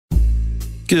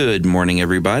Good morning,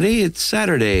 everybody. It's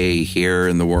Saturday here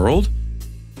in the world.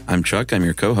 I'm Chuck. I'm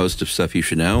your co-host of Stuff You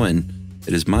Should Know, and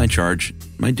it is my charge,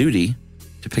 my duty,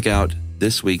 to pick out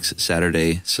this week's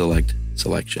Saturday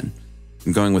selection.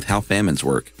 I'm going with How Famines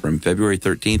Work from February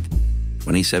 13th,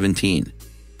 2017.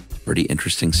 Pretty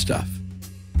interesting stuff,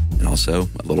 and also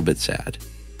a little bit sad.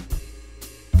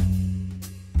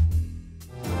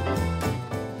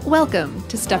 Welcome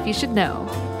to Stuff You Should Know,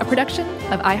 a production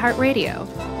of iHeartRadio.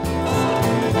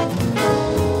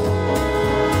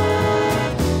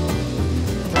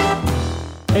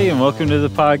 Hey, and welcome to the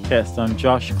podcast. I'm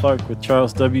Josh Clark with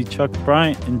Charles W. Chuck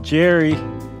Bryant and Jerry,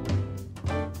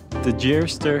 the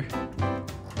Jerster.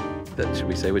 Should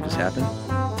we say what just happened?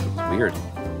 It's weird.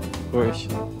 Or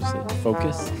should we say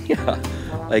focus? Yeah.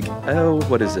 Like,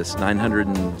 what is this? 900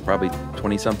 and probably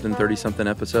 20-something, 30-something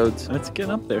episodes? Let's get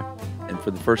up there. And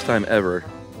for the first time ever,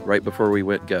 right before we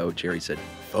went go, Jerry said,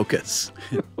 focus.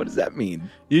 What does that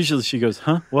mean? Usually she goes,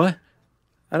 huh? What?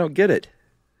 I don't get it.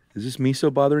 Is this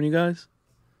miso bothering you guys?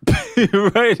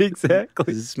 Right, exactly.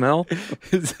 Does it smell?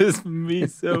 Is this me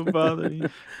so bothering you?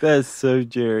 That's so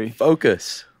Jerry.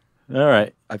 Focus. All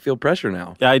right. I feel pressure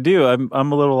now. Yeah, I do. I'm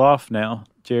a little off now,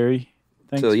 Jerry.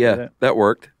 Thanks so, yeah, for that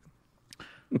worked.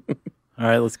 All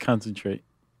right, let's concentrate.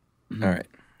 All right.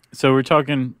 So we're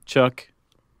talking, Chuck,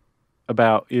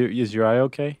 about, is your eye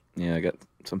okay? Yeah, I got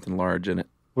something large in it.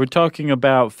 We're talking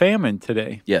about famine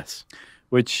today. Yes.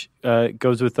 Which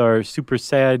goes with our super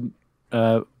sad,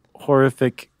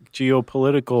 horrific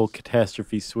geopolitical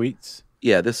catastrophe suites.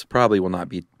 Yeah, this probably will not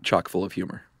be chock full of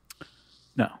humor.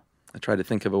 No. I tried to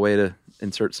think of a way to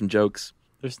insert some jokes.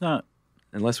 There's not.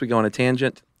 Unless we go on a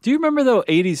tangent. Do you remember, though,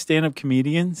 80s stand-up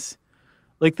comedians?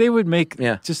 Like, they would make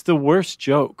just the worst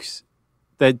jokes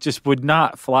that just would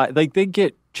not fly. Like, they'd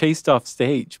get chased off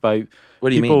stage by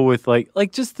people with,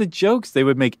 like just the jokes. They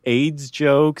would make AIDS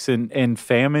jokes and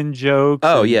famine jokes.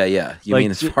 Oh, and, yeah. You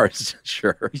mean as far as,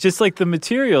 sure. Just like the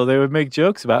material they would make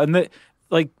jokes about. And they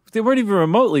weren't even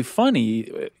remotely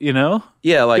funny, you know?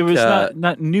 Yeah, like... It was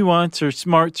not nuance or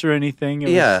smarts or anything.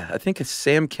 I think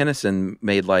Sam Kinison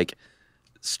made, like,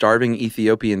 starving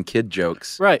Ethiopian kid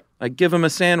jokes. Right. Like, give him a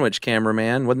sandwich,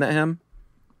 cameraman. Wasn't that him?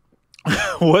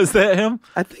 Was that him?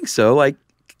 I think so. Like,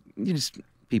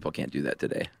 people can't do that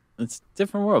today. It's a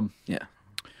different world. Yeah.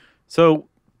 So,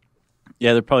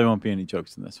 yeah, there probably won't be any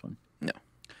jokes in this one. No.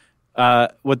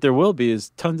 What there will be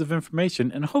is tons of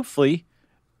information, and hopefully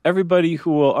everybody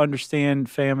who will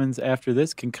understand famines after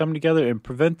this can come together and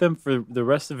prevent them for the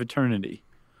rest of eternity,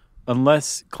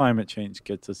 unless climate change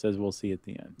gets us, as we'll see at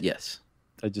the end. Yes.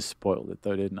 I just spoiled it,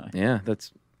 though, didn't I? Yeah,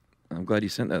 I'm glad you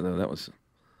sent that, though. That was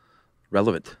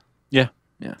relevant. Yeah.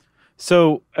 Yeah.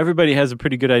 So everybody has a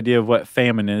pretty good idea of what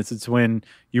famine is. It's when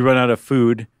you run out of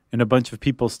food and a bunch of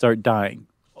people start dying.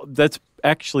 That's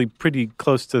actually pretty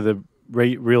close to the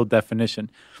real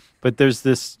definition. But there's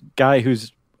this guy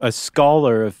who's a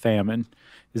scholar of famine.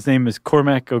 His name is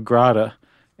Cormac O'Grada,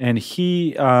 and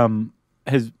he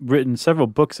has written several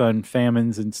books on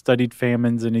famines and studied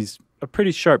famines, and he's a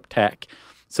pretty sharp tack.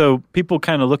 So people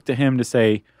kind of look to him to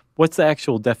say, what's the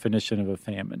actual definition of a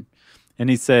famine?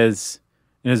 And he says,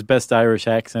 in his best Irish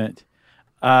accent,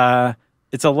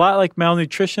 it's a lot like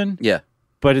malnutrition,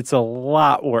 but it's a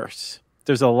lot worse.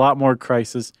 There's a lot more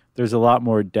crisis. There's a lot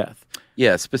more death.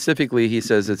 Yeah, specifically, he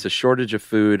says it's a shortage of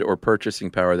food or purchasing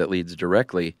power that leads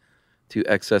directly to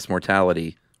excess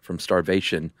mortality from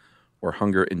starvation or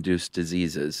hunger-induced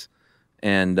diseases.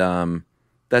 And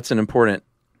that's an important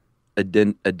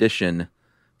addition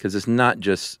because it's not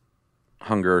just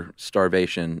hunger,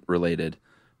 starvation related,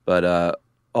 but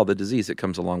all the disease that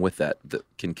comes along with that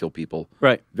can kill people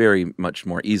very much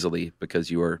more easily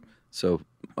because you are so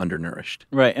undernourished.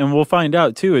 Right, and we'll find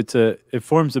out, too, it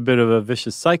forms a bit of a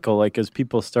vicious cycle, like as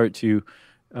people start to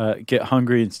get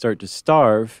hungry and start to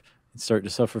starve and start to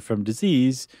suffer from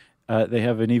disease, they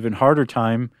have an even harder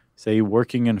time, say,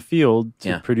 working in a field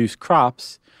to produce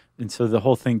crops, and so the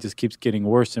whole thing just keeps getting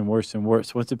worse and worse and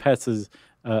worse. Once it passes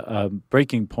a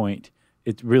breaking point,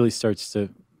 it really starts to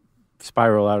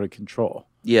spiral out of control.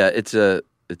 Yeah, it's a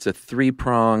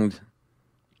three-pronged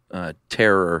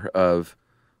terror of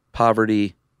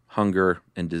poverty, hunger,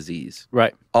 and disease.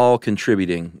 Right. All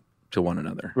contributing to one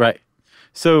another. Right.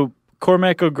 So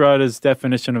Cormac O'Grada's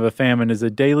definition of a famine is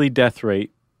a daily death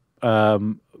rate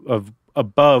of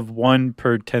above 1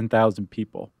 per 10,000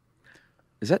 people.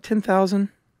 Is that 10,000?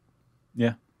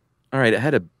 Yeah. All right, it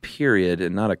had a period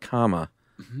and not a comma.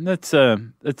 That's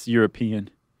European.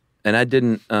 And I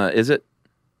didn't, is it?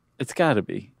 It's got to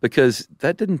be. Because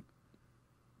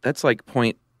that's like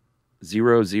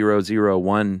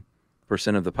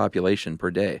 0.0001% of the population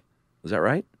per day. Is that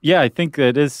right? Yeah, I think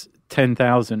that is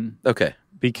 10,000. Okay.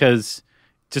 Because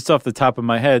just off the top of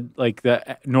my head, like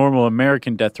the normal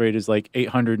American death rate is like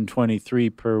 823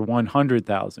 per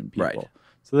 100,000 people. Right.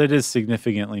 So that is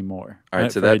significantly more. All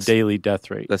right, so for that's a daily death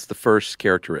rate. That's the first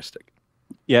characteristic.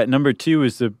 Yeah, number 2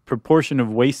 is the proportion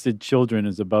of wasted children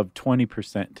is above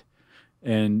 20%.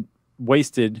 And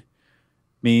wasted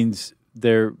means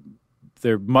their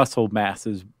muscle mass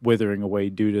is withering away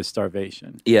due to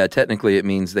starvation. Yeah, technically it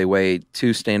means they weigh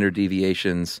 2 standard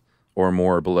deviations or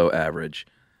more below average.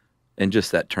 And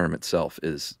just that term itself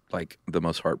is like the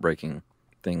most heartbreaking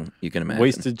thing you can imagine.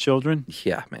 Wasted children?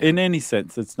 Yeah, man. In any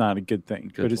sense, it's not a good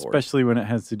thing, Good but Lord. especially when it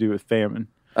has to do with famine.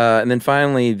 And then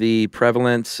finally, the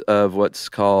prevalence of what's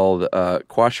called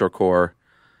kwashiorkor,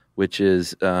 which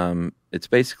is it's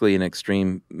basically an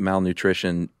extreme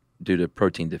malnutrition due to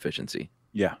protein deficiency.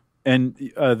 Yeah. And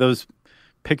those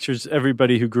pictures,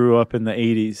 everybody who grew up in the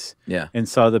 80s and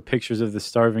saw the pictures of the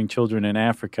starving children in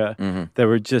Africa that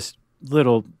were just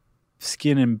little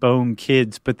skin and bone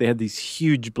kids, but they had these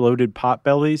huge bloated pot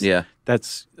bellies. Yeah.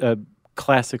 That's a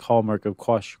classic hallmark of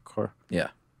kwashiorkor. Yeah,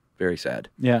 very sad.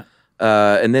 Yeah.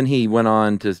 And then he went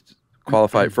on to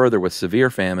qualify it further with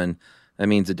severe famine. That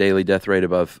means a daily death rate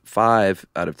above 5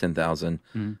 out of 10,000,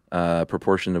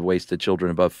 proportion of wasted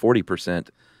children above 40%,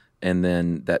 and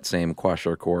then that same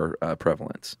kwashiorkor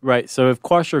prevalence. Right. So if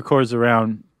kwashiorkor is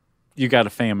around, you got a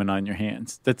famine on your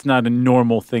hands. That's not a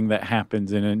normal thing that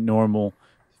happens in a normal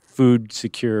food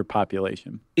secure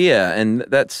population. Yeah, and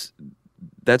that's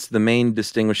the main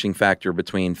distinguishing factor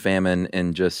between famine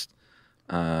and just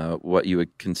what you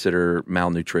would consider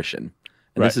malnutrition.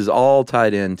 And this is all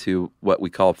tied into what we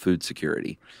call food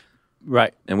security.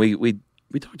 Right. And we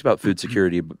talked about food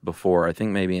security before, I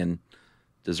think maybe in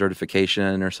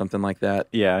desertification or something like that.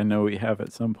 Yeah, I know we have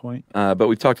at some point. But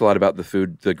we've talked a lot about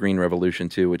the green revolution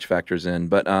too, which factors in.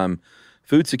 But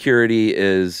food security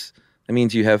that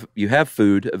means you have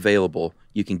food available.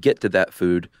 You can get to that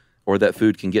food, or that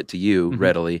food can get to you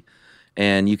readily,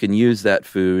 and you can use that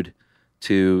food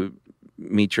to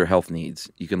meet your health needs.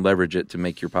 You can leverage it to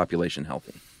make your population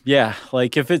healthy. Yeah,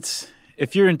 like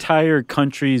if your entire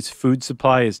country's food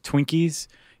supply is Twinkies,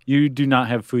 you do not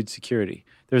have food security.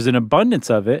 There's an abundance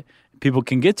of it. People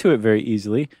can get to it very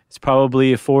easily. It's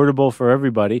probably affordable for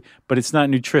everybody, but it's not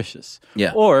nutritious.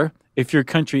 Yeah. Or if your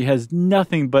country has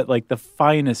nothing but like the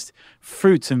finest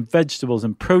fruits and vegetables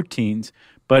and proteins,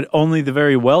 but only the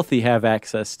very wealthy have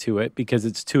access to it because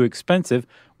it's too expensive,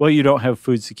 well, you don't have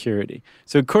food security.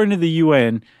 So according to the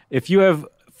UN, if you have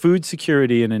food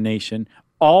security in a nation,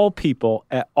 all people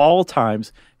at all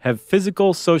times have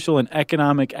physical, social, and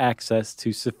economic access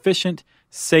to sufficient,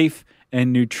 safe,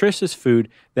 and nutritious food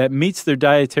that meets their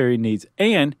dietary needs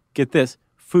and, get this,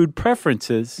 food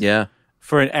preferences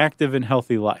for an active and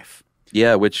healthy life.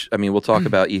 Yeah, which, I mean, we'll talk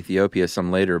about Ethiopia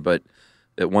some later, but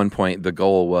at one point the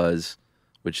goal was,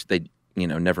 which they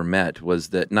never met, was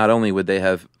that not only would they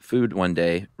have food one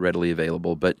day readily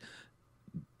available, but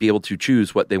be able to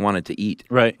choose what they wanted to eat.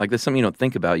 Right. Like that's something you don't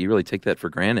think about. You really take that for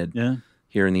granted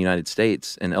here in the United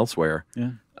States and elsewhere.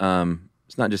 Yeah.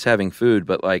 It's not just having food,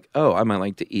 but like, oh, I might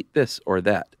like to eat this or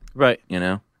that. Right.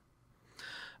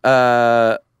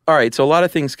 All right, so a lot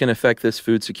of things can affect this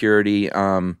food security,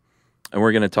 and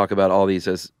we're going to talk about all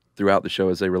these throughout the show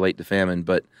as they relate to famine,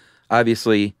 but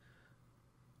obviously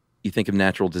you think of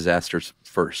natural disasters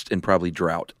first and probably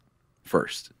drought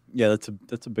first. Yeah, that's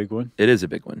a big one. It is a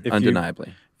big one,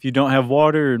 undeniably. If you don't have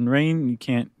water and rain, you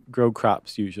can't grow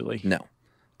crops usually. No.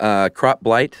 Crop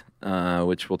blight,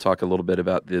 which we'll talk a little bit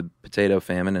about the potato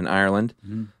famine in Ireland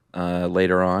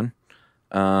later on.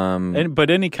 But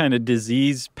any kind of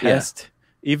disease, pest,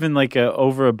 even like a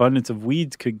overabundance of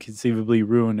weeds could conceivably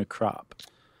ruin a crop.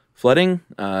 Flooding,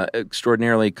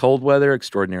 extraordinarily cold weather,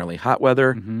 extraordinarily hot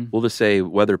weather. We'll just say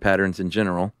weather patterns in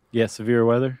general. Yeah, severe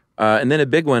weather. And then a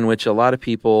big one, which a lot of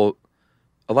people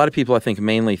I think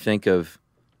mainly think of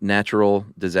natural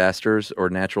disasters or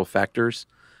natural factors,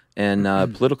 and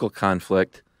political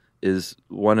conflict is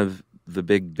one of the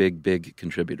big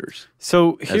contributors.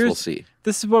 So as we'll see.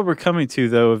 This is what we're coming to,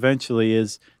 though, eventually,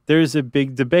 is there's a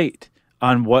big debate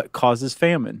on what causes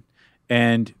famine.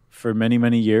 And for many,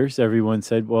 many years, everyone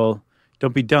said, well,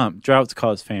 don't be dumb. Droughts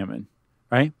cause famine,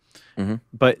 right?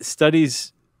 But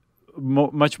studies,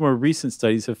 much more recent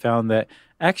studies have found that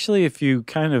actually if you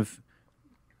kind of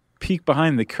peek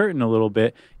behind the curtain a little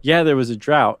bit, there was a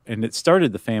drought and it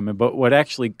started the famine, but what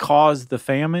actually caused the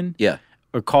famine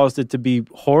or caused it to be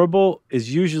horrible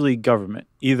is usually government.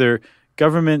 Either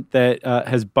government that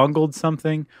has bungled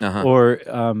something or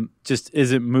just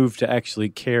isn't moved to actually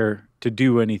care to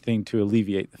do anything to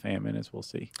alleviate the famine, as we'll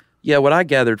see. Yeah, what I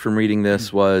gathered from reading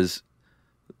this was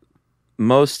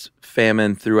most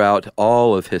famine throughout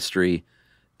all of history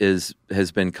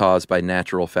has been caused by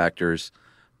natural factors,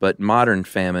 but modern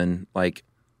famine, like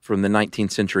from the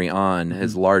 19th century on,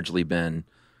 has largely been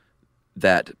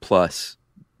that plus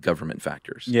government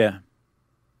factors. Yeah.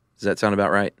 Does that sound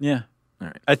about right? Yeah. All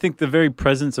right. I think the very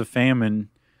presence of famine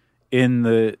in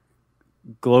the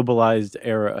globalized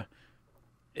era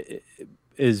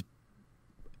is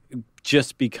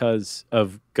just because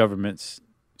of governments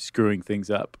screwing things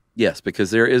up. Yes,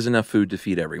 because there is enough food to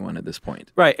feed everyone at this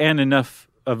point. Right, and enough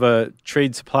of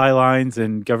trade supply lines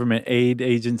and government aid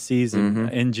agencies and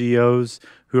NGOs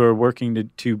who are working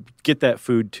to get that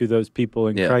food to those people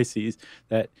in crises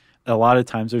that a lot of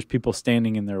times there's people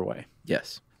standing in their way.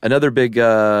 Yes. Another big,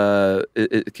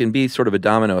 it can be sort of a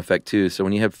domino effect too. So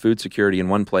when you have food security in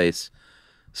one place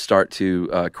start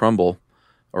to crumble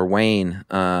or wane,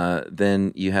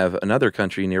 then you have another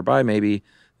country nearby maybe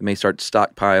that may start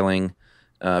stockpiling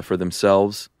for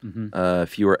themselves,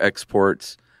 fewer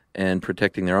exports, and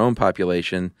protecting their own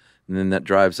population. And then that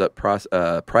drives up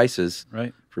prices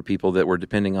for people that were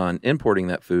depending on importing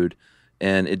that food.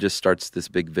 And it just starts this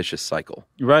big vicious cycle.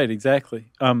 Right, exactly.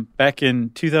 Back in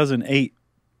 2008,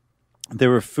 there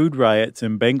were food riots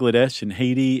in Bangladesh and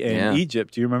Haiti and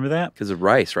Egypt. Do you remember that? Because of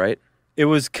rice, right? It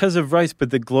was because of rice, but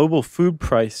the global food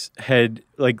price had,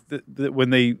 like, when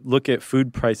they look at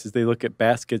food prices, they look at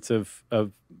baskets of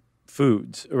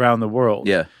foods around the world.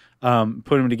 Yeah.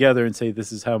 Put them together and say,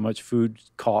 this is how much food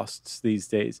costs these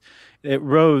days. It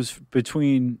rose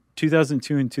between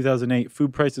 2002 and 2008.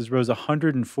 Food prices rose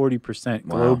 140%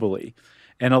 globally.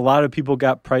 And a lot of people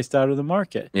got priced out of the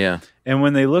market. Yeah. And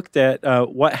when they looked at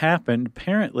what happened,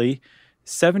 apparently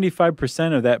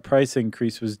 75% of that price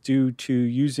increase was due to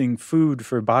using food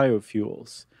for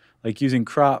biofuels, like using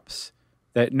crops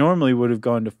that normally would have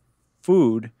gone to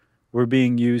food were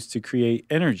being used to create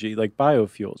energy, like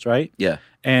biofuels, right? Yeah.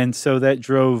 And so that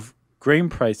drove grain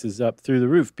prices up through the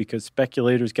roof because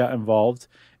speculators got involved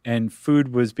and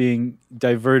food was being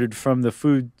diverted from the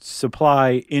food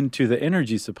supply into the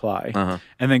energy supply.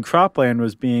 And then cropland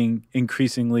was being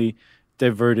increasingly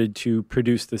diverted to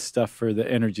produce this stuff for the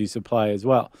energy supply as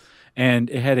well. And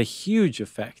it had a huge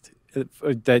effect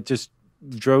that just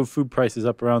drove food prices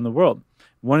up around the world.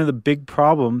 One of the big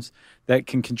problems that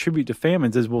can contribute to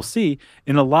famines, as we'll see,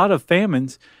 in a lot of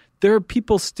famines, there are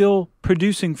people still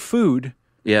producing food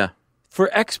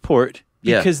for export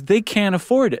because they can't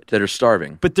afford it. That are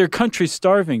starving. But their country's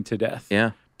starving to death.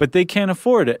 Yeah. But they can't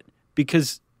afford it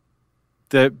because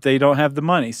they don't have the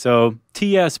money. So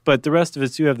TS, but the rest of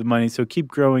us do have the money, so keep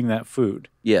growing that food.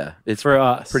 Yeah. It's for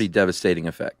us. Pretty devastating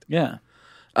effect. Yeah.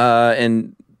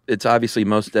 And it's obviously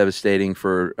most devastating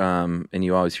for, and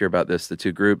you always hear about this, the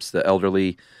two groups, the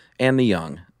elderly and the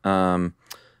young.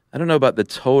 I don't know about the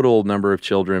total number of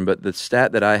children, but the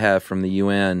stat that I have from the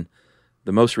UN,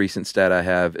 the most recent stat I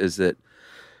have, is that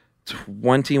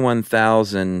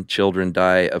 21,000 children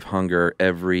die of hunger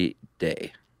every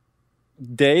day.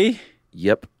 Day?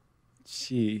 Yep.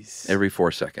 Jeez. Every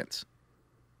 4 seconds.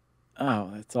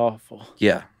 Oh, that's awful.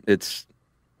 Yeah, it's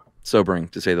sobering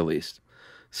to say the least.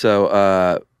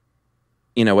 So,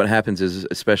 what happens is,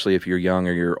 especially if you're young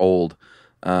or you're old,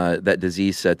 that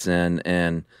disease sets in,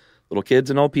 and little kids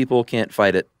and old people can't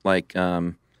fight it like,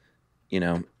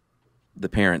 the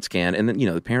parents can. And then,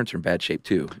 the parents are in bad shape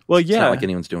too. Well, yeah. It's not like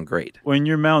anyone's doing great. When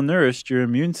you're malnourished, your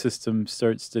immune system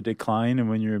starts to decline. And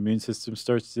when your immune system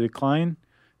starts to decline,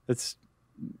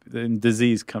 then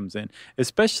disease comes in.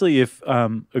 Especially if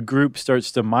a group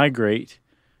starts to migrate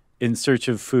in search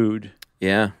of food.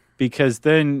 Yeah. Because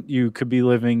then you could be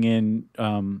living in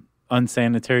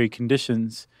unsanitary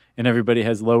conditions and everybody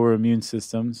has lower immune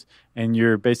systems. And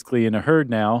you're basically in a herd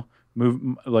now.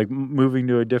 Moving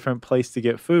to a different place to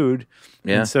get food.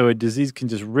 Yeah. And so a disease can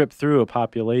just rip through a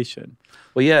population.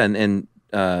 Well, yeah, and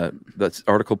that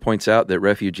article points out that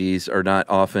refugees are not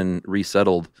often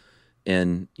resettled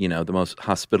in, the most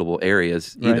hospitable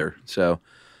areas either. Right. So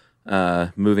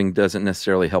moving doesn't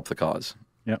necessarily help the cause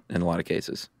in a lot of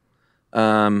cases.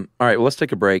 All right, well, let's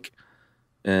take a break,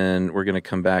 and we're going to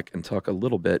come back and talk a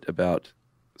little bit about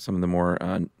some of the more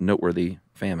noteworthy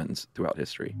famines throughout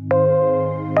history.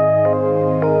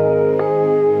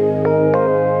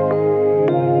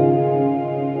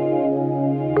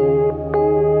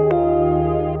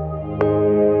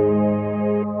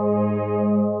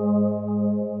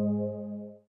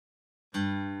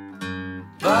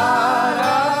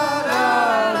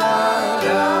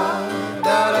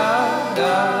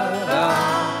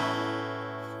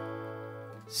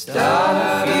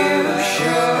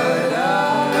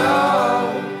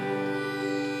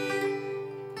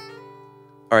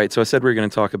 All right, so I said we were going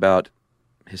to talk about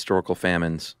historical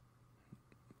famines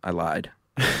I lied.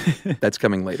 That's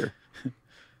coming later. Is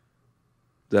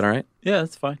that all right? Yeah,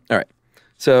 that's fine. All right.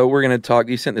 So we're going to talk.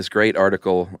 You sent this great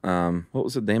article. What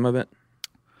was the name of it?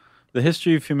 The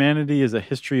History of Humanity is a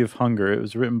History of Hunger. It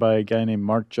was written by a guy named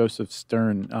Mark Joseph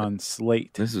Stern on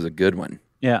Slate. This is a good one.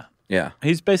 Yeah. Yeah.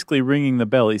 He's basically ringing the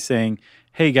bell. He's saying,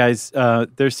 hey, guys,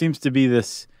 there seems to be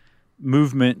this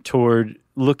movement toward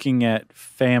looking at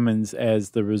famines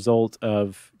as the result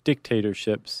of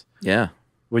dictatorships. Yeah.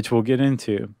 Which we'll get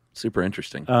into. Super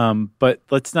interesting. But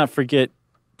let's not forget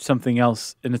something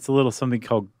else, and it's a little something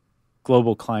called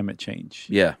global climate change.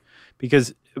 Yeah.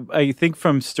 Because I think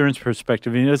from Stern's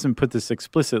perspective, and he doesn't put this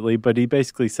explicitly, but he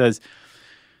basically says,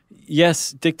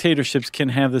 yes, dictatorships can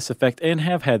have this effect and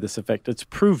have had this effect. It's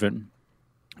proven.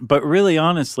 But really,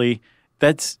 honestly,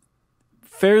 that's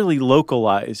fairly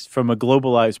localized from a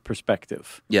globalized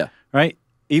perspective. Yeah. Right?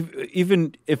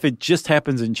 Even if it just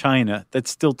happens in China,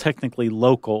 that's still technically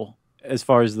local as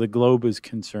far as the globe is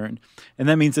concerned. And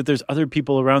that means that there's other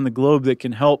people around the globe that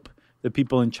can help the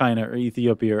people in China or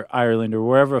Ethiopia or Ireland or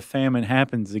wherever a famine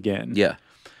happens again. Yeah.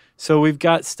 So we've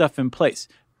got stuff in place.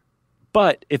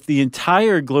 But if the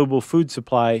entire global food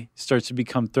supply starts to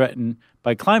become threatened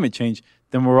by climate change,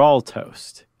 then we're all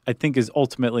toast, I think is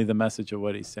ultimately the message of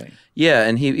what he's saying. Yeah,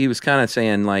 and he was kind of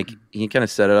saying, like, he kind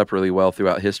of set it up really well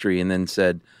throughout history and then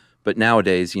said, but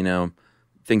nowadays,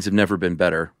 things have never been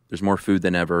better. There's more food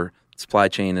than ever. Supply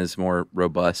chain is more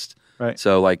robust. Right.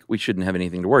 So, like, we shouldn't have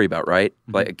anything to worry about, right?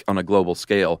 Mm-hmm. Like, on a global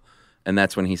scale. And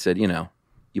that's when he said, you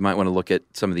might want to look at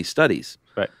some of these studies.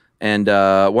 Right. And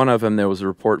one of them, there was a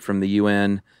report from the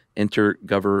UN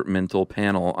Intergovernmental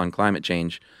Panel on Climate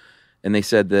Change. And they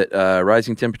said that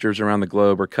rising temperatures around the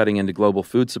globe are cutting into global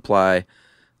food supply,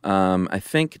 I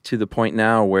think to the point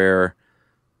now where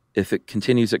if it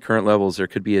continues at current levels, there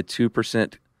could be a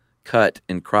 2% cut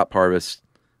in crop harvest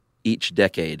each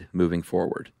decade moving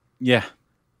forward. Yeah.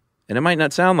 And it might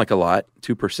not sound like a lot,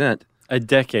 2%. A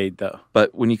decade, though.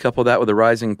 But when you couple that with a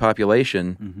rising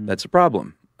population, that's a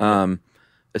problem.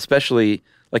 Especially,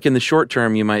 like in the short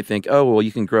term, you might think, oh, well,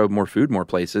 you can grow more food more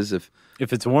places if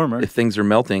it's warmer. If things are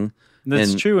melting.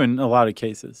 That's true in a lot of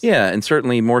cases. Yeah, and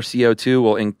certainly more CO2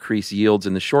 will increase yields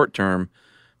in the short term.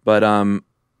 But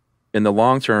in the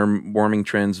long term, warming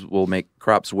trends will make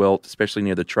crops wilt, especially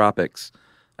near the tropics.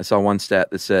 I saw one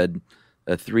stat that said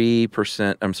a 3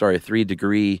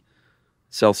 degree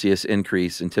Celsius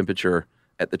increase in temperature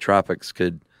at the tropics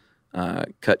could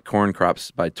cut corn crops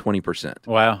by 20%.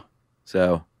 Wow.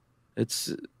 So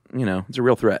it's it's a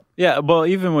real threat. Yeah, well,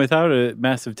 even without a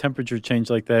massive temperature change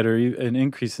like that or an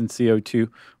increase in CO2,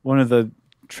 one of the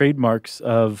trademarks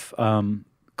of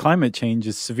climate change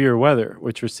is severe weather,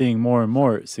 which we're seeing more and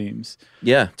more, it seems.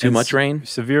 Yeah, too much rain.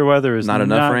 Severe weather is not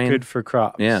enough rain. Good for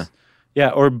crops. Yeah.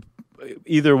 Yeah, or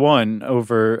either one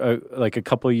over a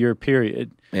couple year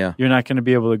period. Yeah. You're not going to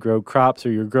be able to grow crops,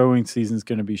 or your growing season's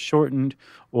going to be shortened,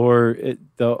 or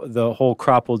the whole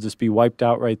crop will just be wiped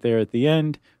out right there at the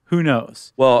end. Who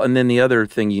knows? Well, and then the other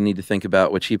thing you need to think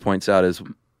about, which he points out, is,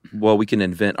 well, we can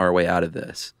invent our way out of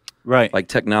this. Right. Like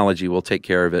technology will take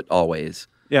care of it always.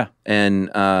 Yeah. And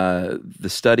the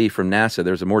study from NASA,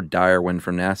 there's a more dire one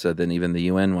from NASA than even the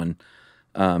UN one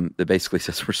that basically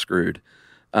says we're screwed.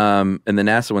 And the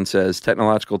NASA one says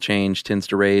technological change tends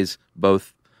to raise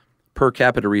both per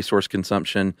capita resource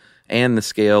consumption and the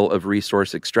scale of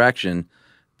resource extraction,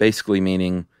 basically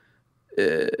meaning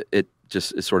it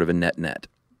just is sort of a net.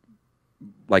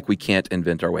 Like we can't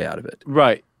invent our way out of it.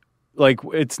 Right. Like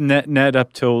it's net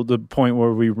up till the point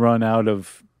where we run out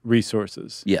of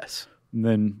resources. Yes. And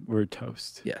then we're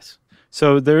toast. Yes.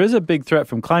 So there is a big threat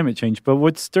from climate change, but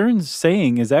what Stern's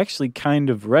saying is actually kind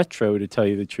of retro, to tell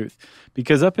you the truth.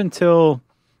 Because up until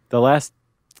the last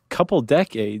couple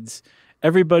decades,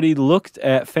 everybody looked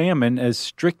at famine as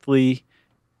strictly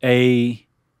a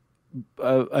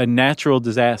natural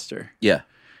disaster. Yeah.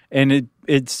 And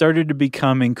it started to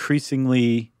become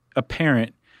increasingly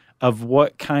apparent of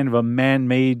what kind of a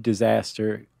man-made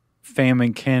disaster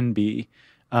famine can be,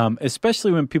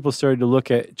 especially when people started to look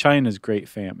at China's Great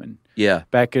Famine. Yeah.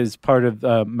 Back as part of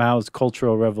Mao's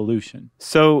Cultural Revolution.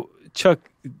 So, Chuck,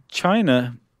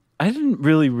 China, I didn't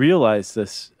really realize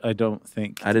this, I don't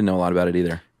think. I didn't know a lot about it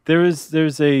either.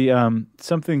 There's a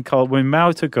something called, when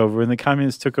Mao took over, when the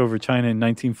communists took over China in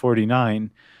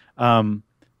 1949,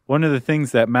 one of the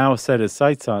things that Mao set his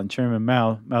sights on, Chairman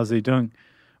Mao Zedong,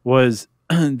 was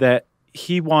that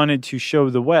he wanted to show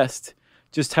the West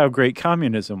just how great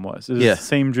communism was. It was the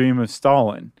same dream of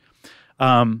Stalin.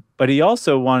 But he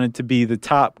also wanted to be the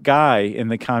top guy in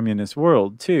the communist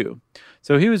world, too.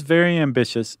 So he was very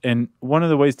ambitious, and one of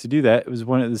the ways to do that was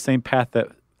the same path that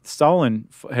Stalin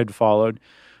had followed,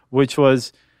 which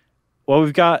was well,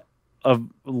 we've got a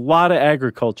lot of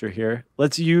agriculture here.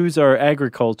 Let's use our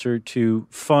agriculture to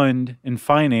fund and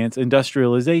finance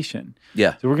industrialization.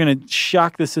 Yeah. So we're going to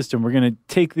shock the system. We're going to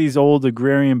take these old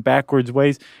agrarian backwards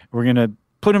ways. We're going to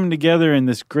put them together in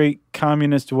this great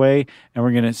communist way, and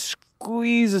we're going to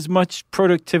squeeze as much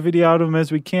productivity out of them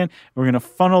as we can. We're going to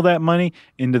funnel that money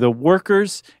into the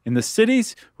workers in the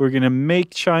cities. We're going to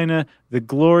make China the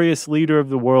glorious leader of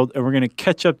the world, and we're going to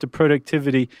catch up to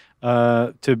productivity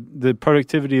of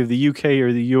the UK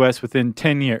or the US within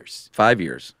 10 years. 5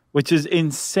 years. Which is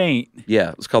insane.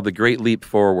 Yeah, it was called the Great Leap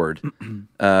Forward,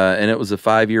 and it was a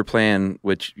 5-year plan.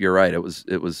 Which you're right, it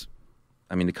was.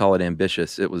 I mean, to call it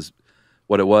ambitious, it was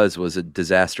what it was a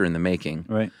disaster in the making.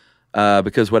 Right.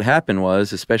 Because what happened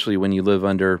was, especially when you live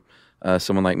under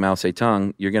someone like Mao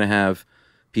Zedong, you're going to have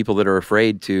people that are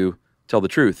afraid to tell the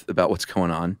truth about what's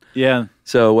going on. Yeah.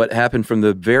 So what happened from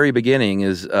the very beginning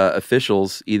is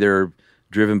officials, either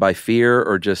driven by fear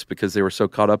or just because they were so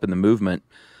caught up in the movement,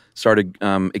 started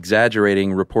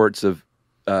exaggerating reports of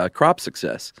crop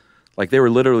success. Like they were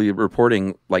literally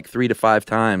reporting like 3 to 5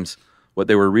 times what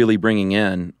they were really bringing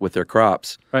in with their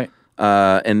crops. Right.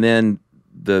 And then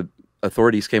the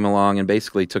authorities came along and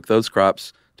basically took those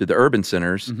crops to the urban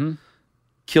centers,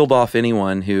 killed off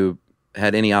anyone who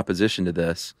had any opposition to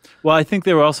this. Well, I think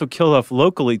they were also killed off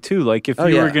locally too. Like if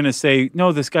you were going to say,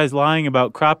 no, this guy's lying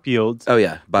about crop yields. Oh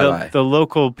yeah, bye-bye. The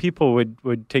local people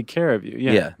would take care of you.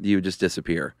 Yeah, you would just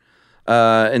disappear.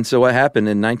 And so what happened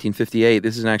in 1958,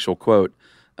 this is an actual quote,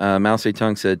 Mao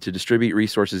Zedong said, "To distribute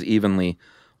resources evenly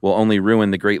will only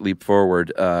ruin the Great Leap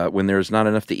Forward. When there is not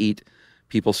enough to eat,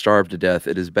 people starve to death.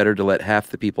 It is better to let half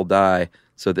the people die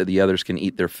so that the others can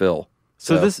eat their fill."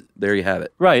 So there you have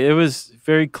it. Right. It was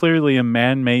very clearly a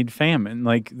man-made famine.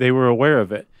 Like they were aware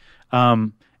of it.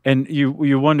 And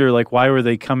you wonder, like, why were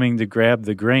they coming to grab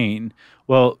the grain?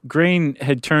 Well, grain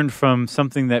had turned from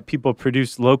something that people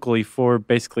produced locally for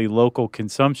basically local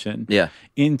consumption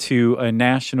into a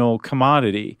national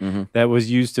commodity that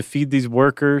was used to feed these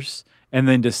workers and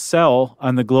then to sell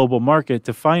on the global market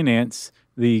to finance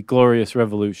the Glorious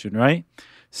Revolution, right?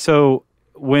 So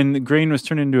when the grain was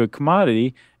turned into a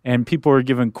commodity and people were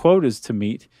given quotas to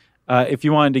meet, if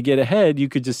you wanted to get ahead, you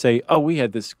could just say, oh, we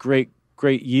had this great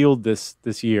yield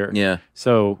this year. Yeah.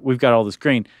 So we've got all this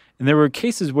grain. And there were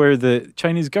cases where the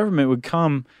Chinese government would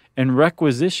come and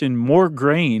requisition more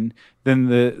grain than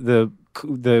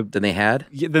than they had?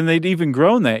 Than they'd even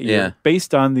grown that year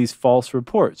based on these false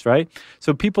reports, right?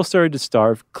 So people started to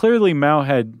starve. Clearly Mao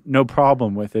had no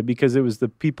problem with it because it was the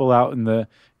people out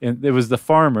it was the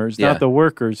farmers, not the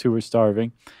workers who were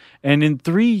starving. And in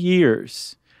 3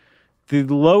 years, the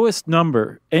lowest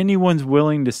number anyone's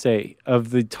willing to say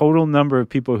of the total number of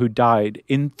people who died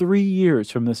in 3 years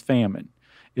from this famine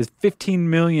is 15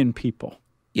 million people.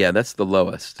 Yeah, that's the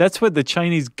lowest. That's what the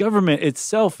Chinese government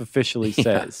itself officially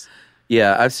says.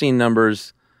 Yeah, I've seen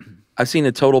numbers. I've seen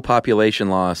a total population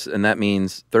loss, and that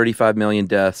means 35 million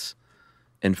deaths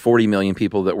and 40 million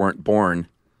people that weren't born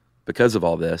because of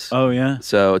all this. Oh, yeah.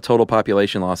 So a total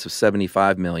population loss of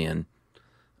 75 million.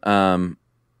 And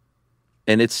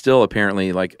it's still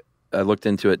apparently, like, I looked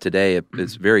into it today,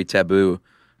 it's very taboo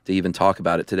to even talk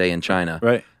about it today in China.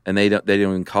 Right. And they don't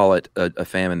even call it a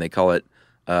famine. They call it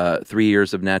 3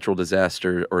 years of natural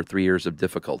disaster or 3 years of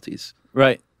difficulties.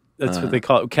 Right. That's what they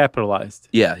call it, capitalized.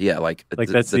 Yeah, like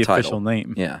that's the title. official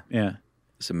name. Yeah. Yeah.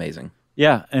 It's amazing.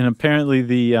 Yeah, and apparently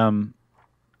they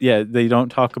don't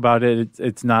talk about it.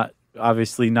 It's not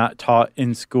obviously not taught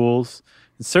in schools.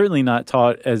 It's certainly not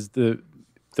taught as the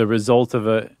result of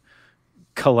a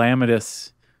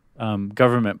calamitous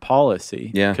government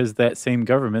policy. Yeah. Because that same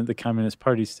government, the Communist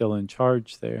Party, is still in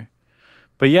charge there.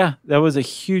 But yeah, that was a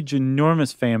huge,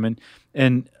 enormous famine.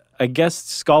 And I guess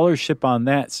scholarship on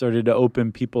that started to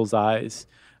open people's eyes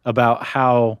about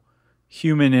how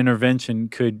human intervention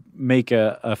could make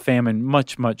a famine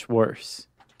much, much worse.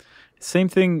 Same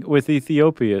thing with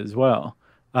Ethiopia as well.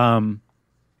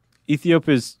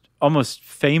 Ethiopia is almost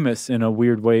famous in a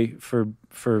weird way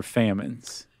for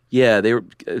famines. Yeah, they were,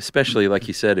 especially like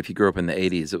you said, if you grew up in the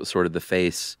 80s, it was sort of the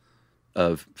face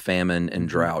of famine and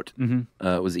drought.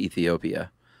 It was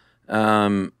Ethiopia.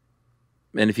 And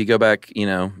if you go back,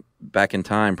 back in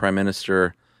time, Prime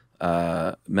Minister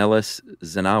Meles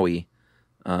Zenawi,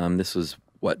 this was,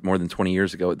 more than 20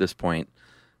 years ago at this point,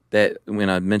 that when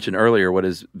I mentioned earlier what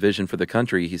his vision for the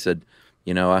country, he said,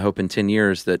 I hope in 10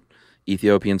 years that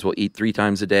Ethiopians will eat 3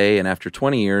 times a day, and after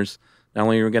 20 years, not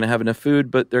only are we going to have enough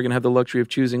food, but they're going to have the luxury of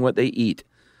choosing what they eat.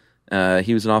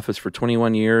 He was in office for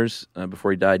 21 years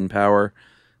before he died in power,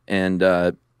 and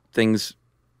things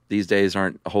these days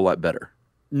aren't a whole lot better.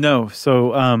 No.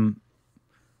 So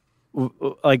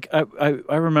like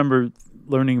I remember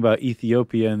learning about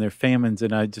Ethiopia and their famines,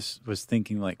 and I just was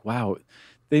thinking like, wow,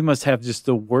 they must have just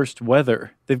the worst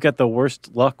weather. They've got the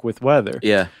worst luck with weather.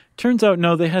 Yeah. Turns out,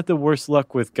 no, they had the worst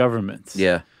luck with governments.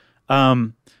 Yeah.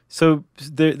 So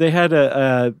they had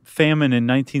a famine in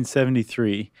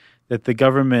 1973 that the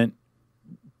government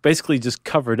basically just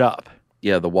covered up.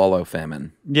 Yeah, the Wallow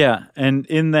famine. Yeah, and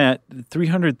in that,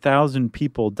 300,000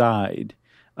 people died.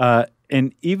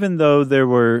 And even though there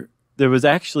was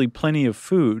actually plenty of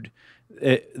food,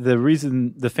 the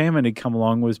reason the famine had come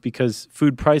along was because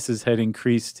food prices had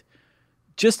increased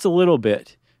just a little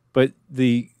bit, but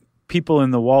the people in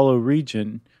the Wallow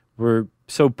region were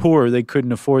so poor they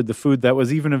couldn't afford the food that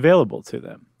was even available to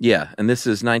them. Yeah, and this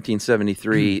is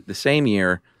 1973, the same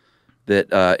year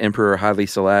that Emperor Haile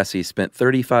Selassie spent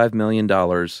 $35 million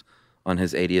on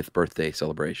his 80th birthday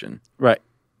celebration. Right.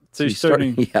 So you're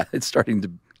starting... it's starting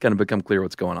to kind of become clear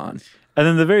what's going on. And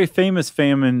then the very famous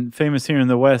famine, famous here in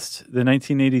the West, the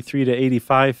 1983 to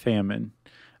 85 famine,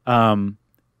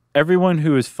 everyone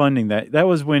who was funding that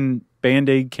was when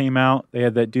Band-Aid came out. They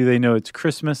had that Do They Know It's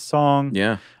Christmas song.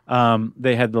 Yeah.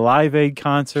 They had the Live Aid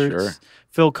concerts. Sure.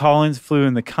 Phil Collins flew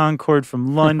in the Concorde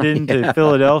from London to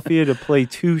Philadelphia to play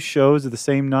 2 shows at the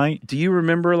same night. Do you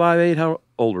remember Live Aid? How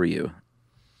old were you?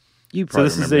 You probably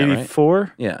So this is remember that, 84?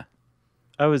 right? Yeah.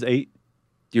 I was 8.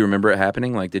 Do you remember it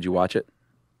happening? Like, did you watch it?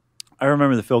 I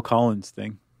remember the Phil Collins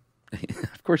thing.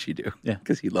 Of course you do. Yeah.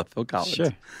 Because you love Phil Collins.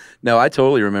 Sure. No, I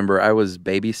totally remember. I was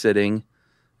babysitting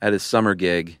at a summer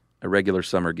gig, a regular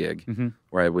summer gig,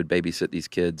 where I would babysit these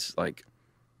kids like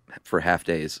for half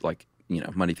days, like,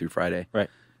 Monday through Friday. Right.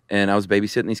 And I was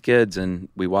babysitting these kids, and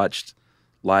we watched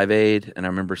Live Aid, and I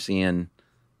remember seeing,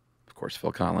 of course,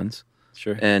 Phil Collins.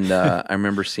 Sure. And I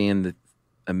remember seeing the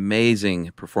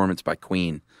amazing performance by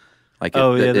Queen. Like,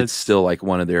 it's still like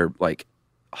one of their like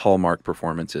hallmark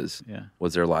performances. Yeah.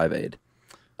 Was their Live Aid.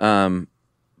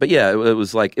 But yeah, it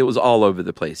was all over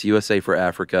the place. USA for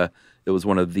Africa. It was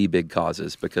one of the big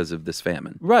causes because of this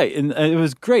famine. Right, and it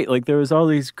was great. Like, there was all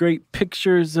these great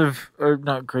pictures or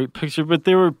not great pictures, but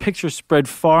there were pictures spread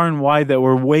far and wide that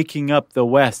were waking up the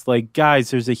West. Like, guys,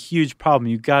 there's a huge problem.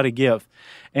 You got to give.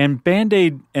 And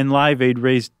Band-Aid and Live Aid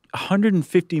raised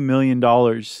 $150 million in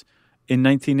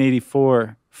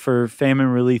 1984 for famine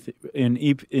relief in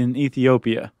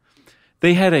Ethiopia.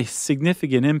 They had a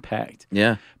significant impact.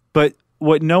 Yeah. But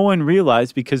what no one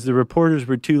realized, because the reporters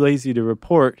were too lazy to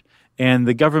report and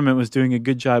the government was doing a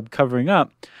good job covering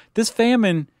up, this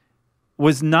famine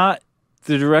was not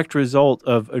the direct result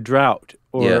of a drought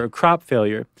or a crop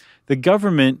failure. The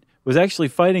government was actually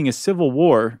fighting a civil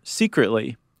war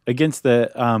secretly against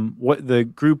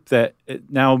the group that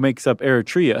now makes up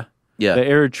Eritrea, the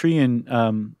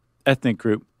Eritrean ethnic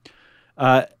group.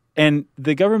 And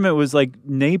the government was like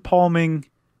napalming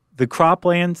the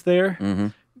croplands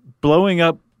there, blowing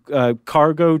up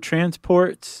cargo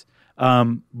transports,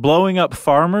 blowing up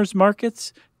farmers'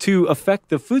 markets to affect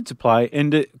the food supply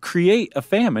and to create a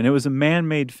famine. It was a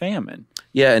man-made famine.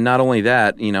 Yeah, and not only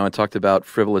that, I talked about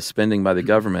frivolous spending by the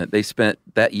government. They spent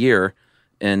that year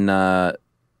in, I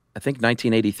think,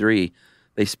 1983,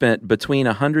 they spent between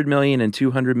 $100 million and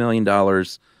 $200 million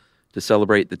to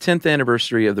celebrate the 10th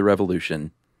anniversary of the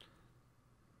revolution.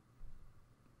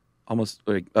 Almost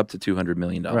up to $200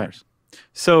 million. Right.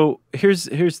 So here's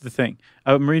the thing.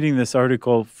 I'm reading this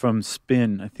article from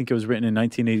Spin. I think it was written in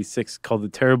 1986 called The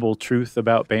Terrible Truth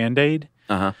About Band-Aid.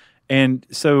 Uh-huh. And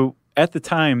so at the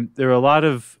time, there were a lot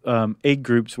of aid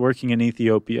groups working in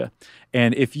Ethiopia.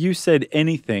 And if you said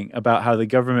anything about how the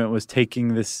government was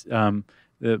taking this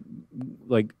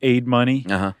aid money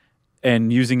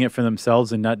and using it for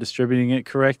themselves and not distributing it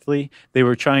correctly, they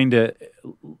were trying to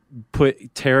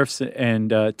put tariffs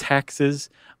and taxes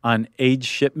on aid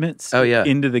shipments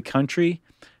into the country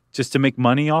just to make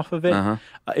money off of it.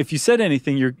 If you said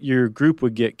anything, your group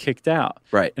would get kicked out.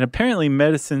 Right. And apparently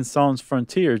Médecins Sans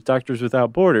Frontières, Doctors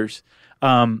Without Borders,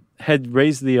 had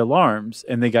raised the alarms,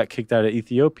 and they got kicked out of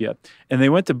Ethiopia. And they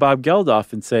went to Bob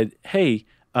Geldof and said, hey,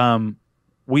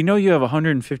 we know you have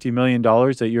 $150 million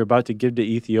that you're about to give to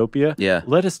Ethiopia. Yeah.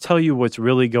 Let us tell you what's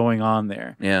really going on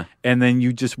there. Yeah. And then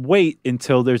you just wait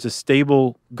until there's a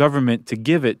stable government to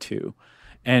give it to.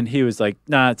 And he was like,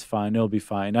 nah, it's fine. It'll be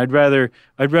fine. I'd rather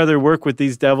work with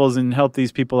these devils and help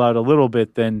these people out a little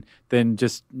bit than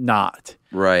just not.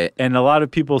 Right. And a lot of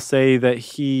people say that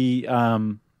he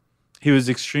was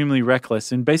extremely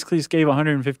reckless and basically just gave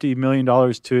 $150 million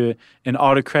to an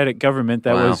autocratic government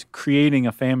that was creating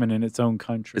a famine in its own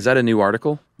country. Is that a new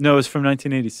article? No, it's from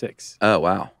 1986. Oh,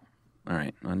 wow. All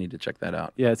right. I need to check that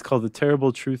out. Yeah, it's called The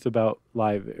Terrible Truth About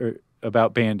Band-Aid.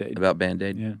 About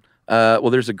Band-Aid? Yeah. Well,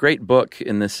 there's a great book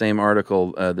in this same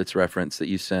article that's referenced that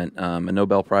you sent. A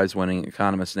Nobel Prize-winning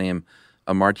economist named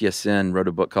Amartya Sen wrote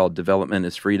a book called "Development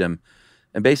is Freedom,"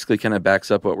 and basically kind of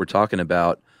backs up what we're talking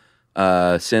about.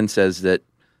 Sen says that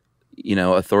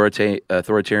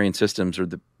authoritarian systems are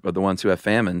the ones who have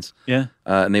famines. Yeah,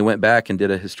 and they went back and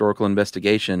did a historical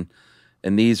investigation,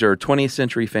 and these are 20th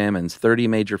century famines. 30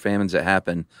 major famines that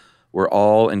happened were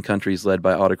all in countries led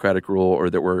by autocratic rule or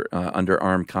that were under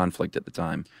armed conflict at the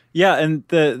time. Yeah, and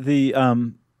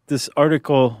this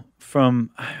article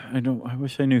from I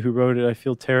wish I knew who wrote it. I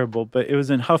feel terrible, but it was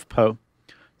in HuffPo.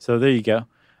 So there you go.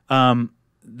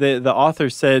 The author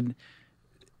said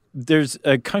there's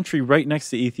a country right next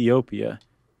to Ethiopia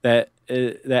that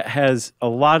has a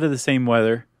lot of the same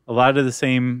weather, a lot of the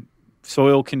same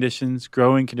soil conditions,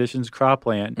 growing conditions,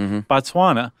 cropland. Mm-hmm.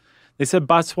 Botswana. They said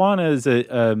Botswana is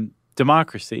a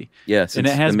democracy. Yeah, since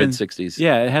the mid-'60s.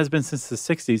 Yeah, it has been since the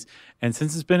 60s. And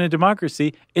since it's been a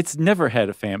democracy, it's never had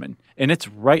a famine. And it's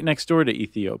right next door to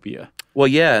Ethiopia. Well,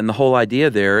 yeah, and the whole idea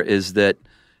there is that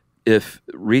if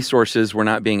resources were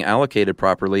not being allocated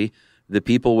properly, the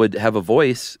people would have a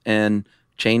voice and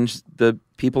change the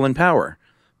people in power.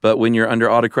 But when you're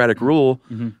under autocratic rule,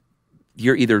 mm-hmm.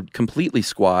 you're either completely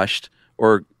squashed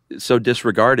or so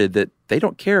disregarded that they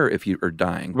don't care if you are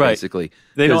dying, right. Basically.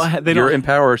 You're in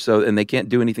power, and they can't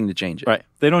do anything to change it. Right.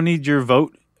 They don't need your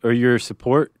vote or your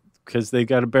support because they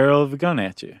got a barrel of a gun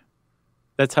at you.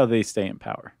 That's how they stay in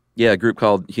power. Yeah, a group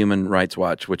called Human Rights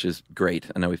Watch, which is great.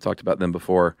 I know we've talked about them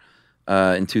before.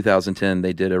 In 2010,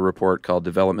 they did a report called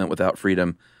Development Without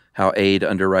Freedom, How Aid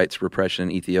Underwrites Repression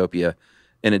in Ethiopia.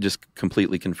 And it just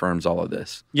completely confirms all of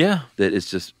this. Yeah. That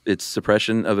it's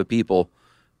suppression of a people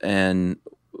and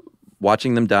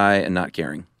watching them die and not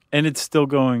caring. And it's still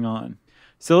going on.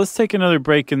 So let's take another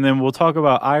break, and then we'll talk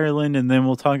about Ireland, and then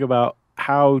we'll talk about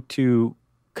how to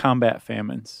combat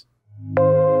famines.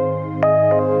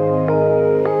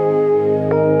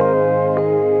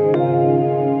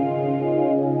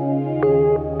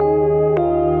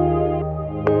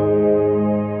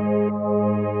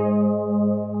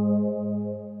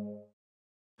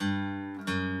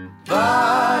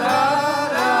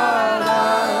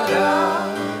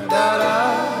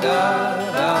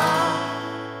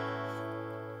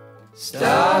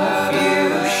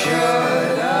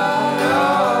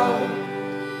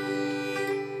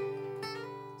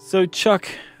 So, Chuck,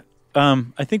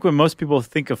 I think when most people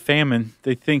think of famine,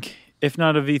 they think, if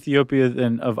not of Ethiopia,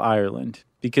 then of Ireland.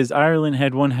 Because Ireland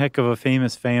had one heck of a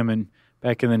famous famine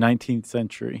back in the 19th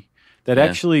century that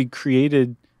actually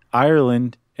created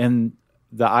Ireland and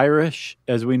the Irish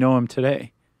as we know them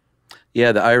today.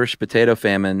 Yeah, the Irish potato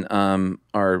famine,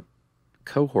 our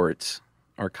cohorts,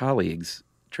 our colleagues,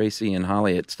 Tracy and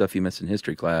Holly at Stuff You Missed in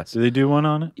History class. Did they do one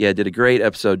on it? Yeah, did a great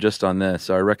episode just on this,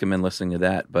 so I recommend listening to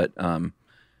that. But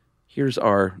here's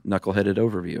our knuckleheaded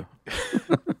overview.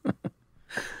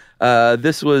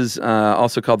 This was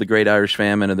also called the Great Irish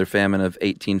Famine, or the famine of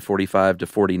 1845 to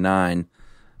 49,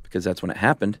 because that's when it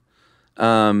happened.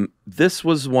 This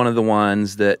was one of the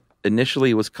ones that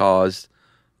initially was caused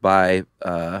by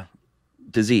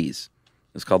disease.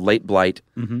 It's called late blight,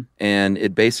 and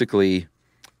it basically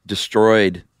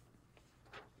destroyed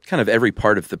kind of every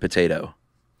part of the potato.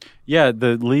 Yeah,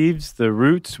 the leaves, the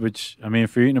roots, which, I mean,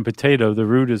 if you're eating a potato, the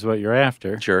root is what you're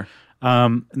after. Sure.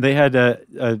 They had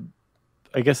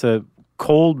I guess a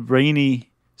cold,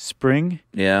 rainy spring.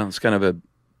 Yeah, it's kind of a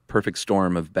perfect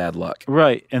storm of bad luck.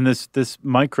 Right, and this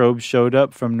microbe showed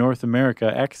up from North America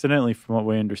accidentally, from what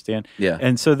we understand. Yeah.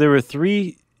 And so there were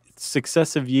 3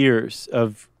 successive years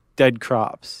of dead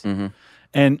crops. Mm-hmm.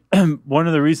 And one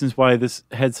of the reasons why this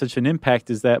had such an impact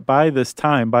is that by this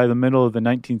time, by the middle of the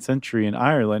 19th century in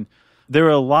Ireland, there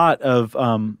were a lot of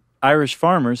Irish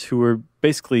farmers who were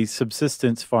basically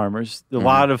subsistence farmers. A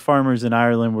lot of farmers in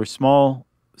Ireland were small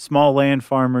land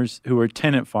farmers who were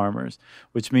tenant farmers,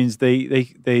 which means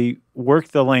they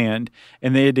worked the land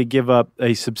and they had to give up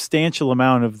a substantial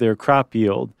amount of their crop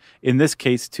yield, in this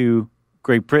case to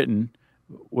Great Britain,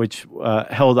 which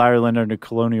held Ireland under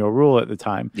colonial rule at the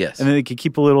time. Yes. And then they could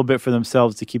keep a little bit for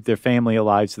themselves to keep their family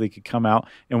alive so they could come out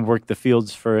and work the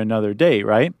fields for another day,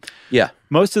 right? Yeah.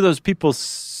 Most of those people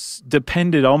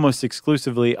depended almost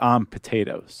exclusively on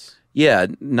potatoes. Yeah,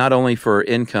 not only for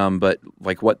income, but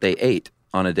like what they ate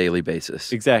on a daily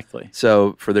basis. Exactly.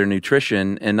 So for their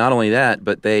nutrition, and not only that,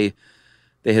 but they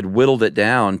had whittled it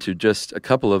down to just a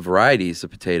couple of varieties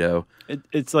of potato.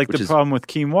 It's like the problem with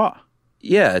quinoa.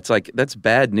 Yeah, it's like that's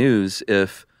bad news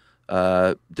if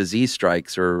disease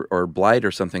strikes or blight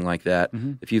or something like that,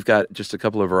 if you've got just a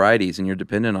couple of varieties and you're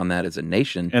dependent on that as a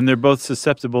nation, and they're both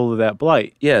susceptible to that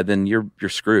blight, then you're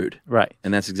screwed. Right.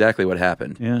 And that's exactly what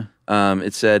happened. Yeah.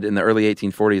 It said in the early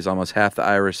 1840s, almost half the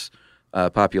Irish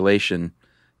population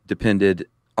depended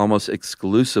almost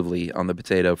exclusively on the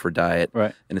potato for diet,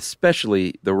 right, and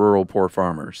especially the rural poor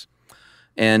farmers.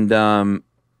 And in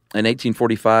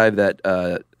 1845,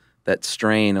 that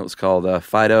strain, it was called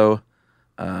Phytophthora.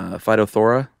 I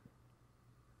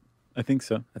think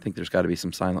so. I think there's got to be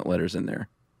some silent letters in there.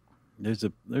 There's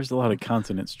a lot of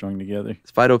consonants strung together.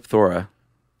 It's Phytophthora.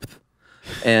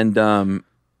 And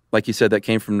like you said, that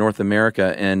came from North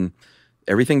America, and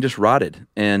everything just rotted.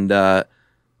 And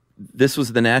this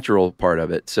was the natural part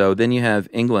of it. So then you have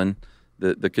England,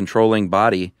 the controlling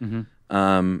body,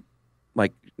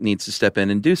 needs to step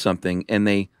in and do something, and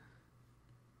they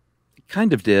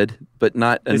kind of did, but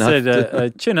not enough. They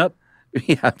said, chin up.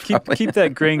 Yeah, keep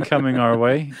that grain coming our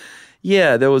way.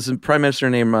 Yeah, there was a prime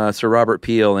minister named Sir Robert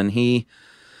Peel, and he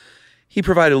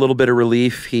provided a little bit of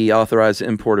relief. He authorized the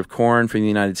import of corn from the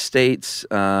United States.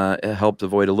 It helped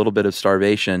avoid a little bit of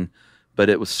starvation, but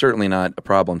it was certainly not a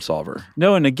problem solver.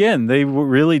 No, and again, they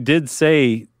really did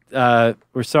say,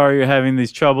 we're sorry you're having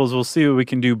these troubles. We'll see what we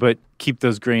can do, but keep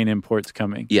those grain imports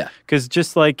coming. Yeah. Because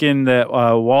just like in the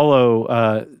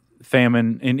wallow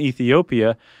famine in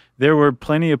Ethiopia, there were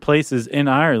plenty of places in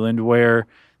Ireland where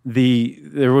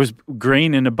there was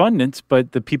grain in abundance,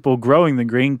 but the people growing the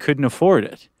grain couldn't afford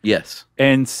it. Yes.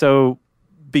 And so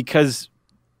because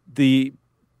the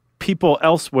people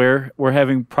elsewhere were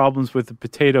having problems with the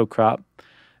potato crop,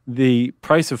 the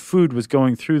price of food was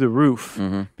going through the roof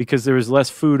because there was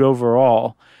less food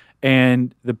overall.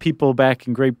 And the people back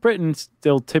in Great Britain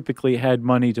still typically had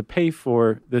money to pay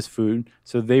for this food,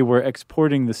 so they were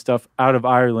exporting the stuff out of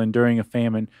Ireland during a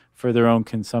famine for their own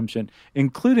consumption,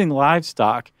 including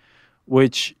livestock,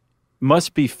 which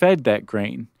must be fed that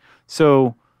grain.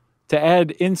 So to add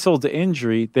insult to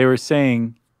injury, they were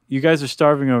saying, you guys are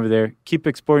starving over there, keep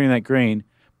exporting that grain,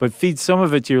 but feed some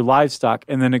of it to your livestock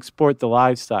and then export the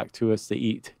livestock to us to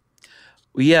eat.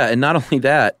 Well, yeah, and not only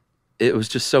that, it was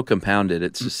just so compounded.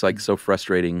 It's just like so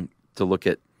frustrating to look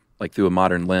at like through a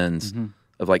modern lens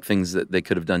of like things that they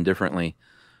could have done differently.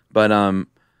 But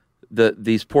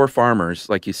these poor farmers,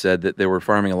 like you said, that they were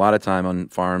farming a lot of time on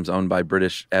farms owned by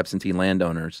British absentee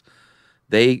landowners,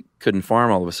 they couldn't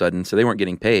farm all of a sudden, so they weren't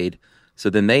getting paid.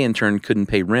 So then they in turn couldn't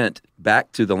pay rent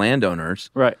back to the landowners.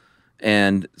 Right.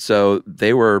 And so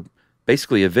they were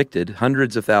basically evicted.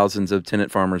 Hundreds of thousands of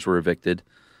tenant farmers were evicted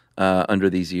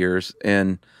under these years.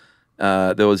 And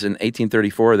there was in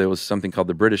 1834, there was something called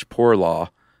the British Poor Law,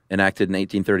 enacted in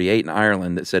 1838 in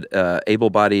Ireland, that said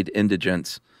able-bodied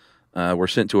indigents were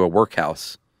sent to a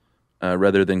workhouse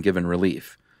rather than given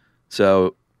relief.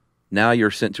 So now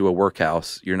you're sent to a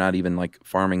workhouse. You're not even like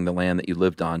farming the land that you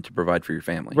lived on to provide for your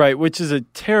family. Right, which is a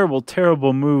terrible,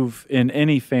 terrible move in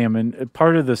any famine.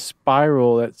 Part of the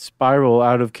spiral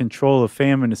out of control of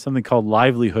famine is something called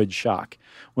livelihood shock.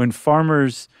 When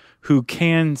farmers who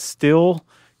can still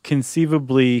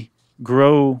conceivably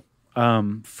grow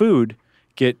food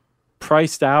get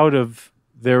priced out of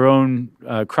their own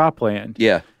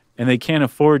cropland, and they can't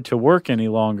afford to work any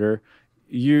longer,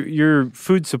 your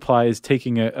food supply is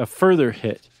taking a further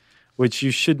hit, which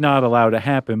you should not allow to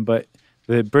happen, but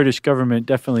the British government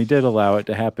definitely did allow it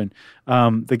to happen.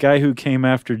 The guy who came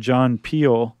after John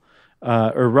Peel,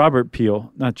 or Robert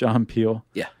Peel, not John Peel.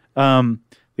 Yeah. The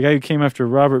guy who came after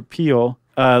Robert Peel,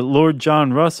 Lord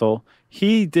John Russell,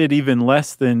 he did even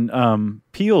less than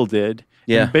Peel did.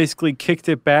 Yeah. And basically kicked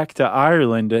it back to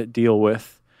Ireland to deal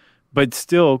with, but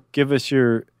still give us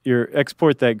your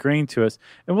export that grain to us,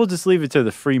 and we'll just leave it to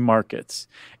the free markets.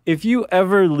 If you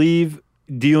ever leave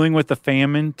dealing with the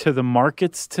famine to the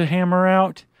markets to hammer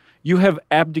out, you have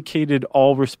abdicated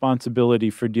all responsibility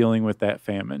for dealing with that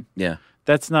famine. Yeah.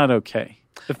 That's not okay.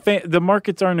 The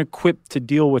markets aren't equipped to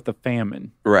deal with the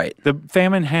famine. Right. The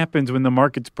famine happens when the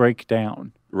markets break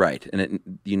down. Right. And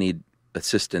you need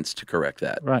assistance to correct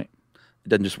that. Right. It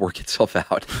doesn't just work itself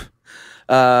out.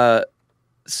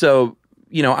 So,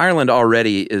 Ireland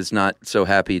already is not so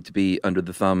happy to be under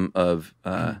the thumb of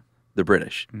the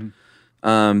British.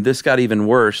 Mm-hmm. This got even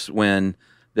worse when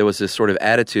there was this sort of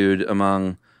attitude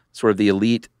among sort of the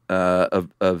elite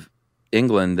of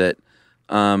England that,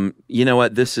 you know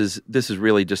what, this is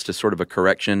really just a sort of a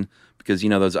correction because,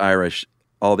 those Irish,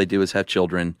 all they do is have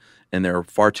children, and there are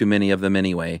far too many of them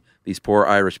anyway. These poor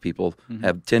Irish people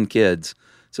have 10 kids.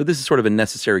 So this is sort of a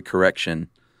necessary correction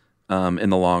in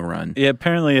the long run. Yeah,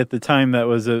 apparently at the time that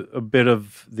was a bit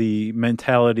of the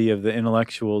mentality of the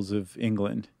intellectuals of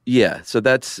England. Yeah, so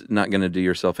that's not going to do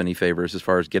yourself any favors as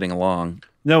far as getting along.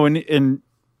 No, and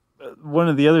one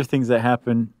of the other things that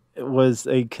happened was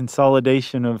a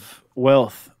consolidation of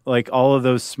wealth. Like all of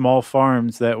those small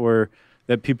farms that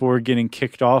people were getting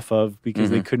kicked off of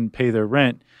because they couldn't pay their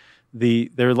rent.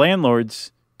 Their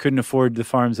landlords couldn't afford the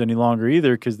farms any longer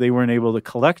either because they weren't able to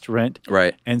collect rent.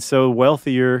 Right. And so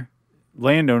wealthier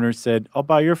landowners said, I'll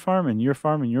buy your farm and your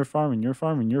farm and your farm and your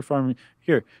farm and your farm.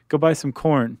 Here, go buy some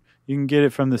corn. You can get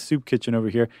it from the soup kitchen over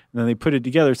here. And then they put it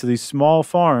together. So these small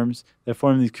farms that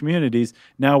form these communities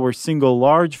now were single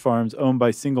large farms owned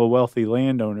by single wealthy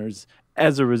landowners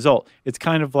as a result. It's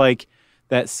kind of like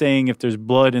that saying, if there's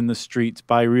blood in the streets,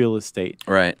 buy real estate.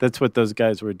 Right. That's what those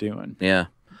guys were doing. Yeah.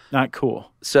 Not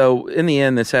cool. So in the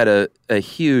end, this had a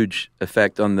huge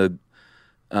effect on the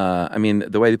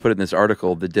way they put it in this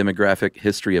article, the demographic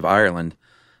history of Ireland,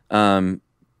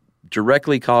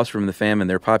 directly caused from the famine.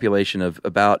 Their population of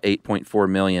about 8.4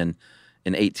 million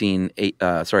in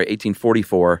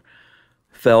 1844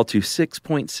 fell to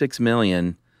 6.6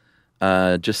 million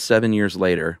just 7 years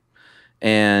later.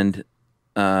 And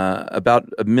about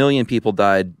 1 million people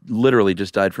literally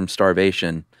just died from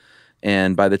starvation.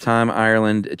 And by the time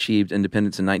Ireland achieved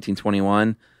independence in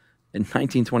 1921,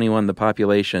 the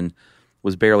population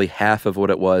was barely half of what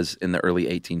it was in the early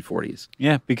 1840s.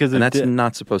 Yeah, because and that's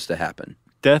not supposed to happen.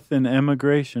 Death and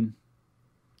emigration.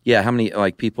 Yeah, how many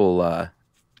people?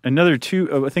 Another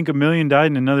 2. I think 1 million died,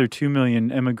 and another 2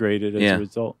 million emigrated as a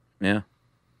result. Yeah,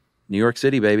 New York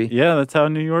City, baby. Yeah, that's how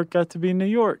New York got to be New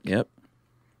York. Yep.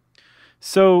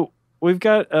 So we've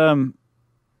got a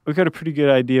pretty good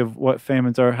idea of what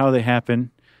famines are, how they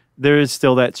happen. There is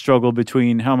still that struggle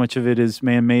between how much of it is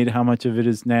man-made, how much of it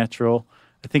is natural.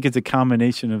 I think it's a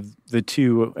combination of the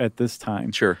two at this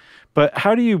time. Sure. But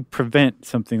how do you prevent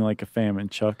something like a famine,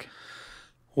 Chuck?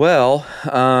 Well,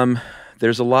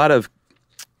 there's a lot of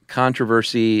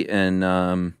controversy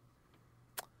and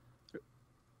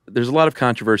there's a lot of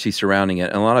controversy surrounding it.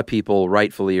 And a lot of people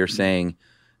rightfully are saying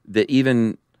that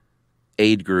even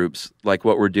aid groups, like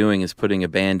what we're doing is putting a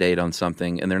Band-Aid on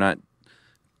something, and they're not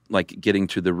like getting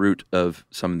to the root of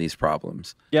some of these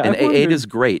problems. Yeah, and aid is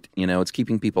great. It's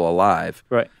keeping people alive.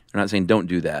 Right. They're not saying don't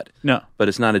do that. No. But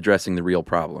it's not addressing the real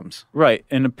problems. Right.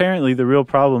 And apparently the real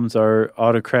problems are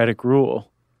autocratic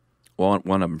rule. Well,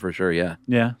 one of them for sure, yeah.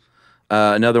 Yeah.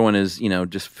 Another one is,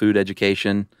 just food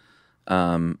education.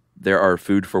 There are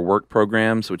food for work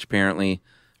programs, which apparently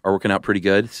are working out pretty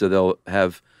good. So they'll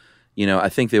have, I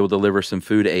think they will deliver some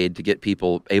food aid to get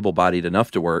people able-bodied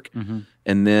enough to work,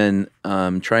 and then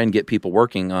try and get people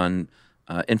working on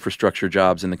infrastructure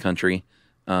jobs in the country.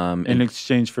 In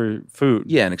exchange for food.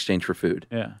 Yeah, in exchange for food.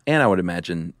 Yeah. And I would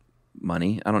imagine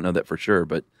money. I don't know that for sure,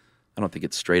 but I don't think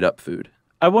it's straight up food.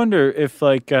 I wonder if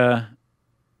I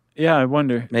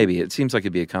wonder. Maybe. It seems like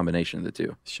it'd be a combination of the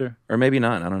two. Sure. Or maybe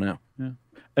not. I don't know. Yeah.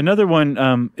 Another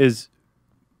one is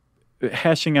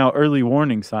hashing out early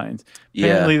warning signs.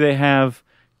 Apparently they have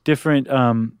different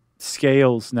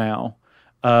scales now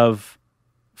of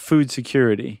food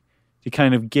security to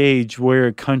kind of gauge where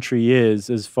a country is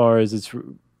as far as its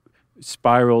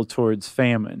spiral towards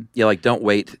famine. Yeah, like don't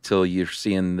wait till you're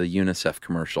seeing the UNICEF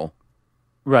commercial.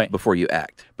 Right. Before you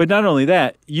act. But not only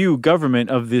that, you, government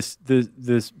of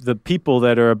the people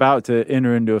that are about to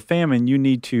enter into a famine, you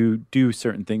need to do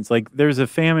certain things. Like there's a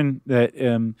famine that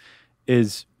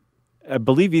is, I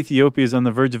believe Ethiopia is on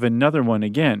the verge of another one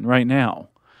again right now.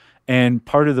 And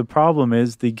part of the problem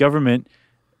is the government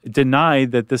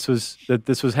denied that this was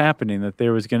happening, that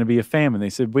there was going to be a famine.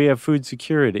 They said, we have food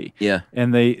security. Yeah.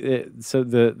 And so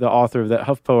the author of that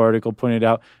HuffPo article pointed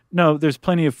out, no, there's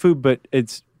plenty of food, but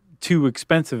it's too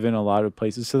expensive in a lot of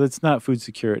places, so that's not food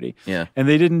security. Yeah. And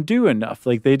they didn't do enough.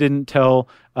 Like they didn't tell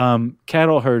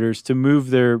cattle herders to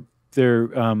move their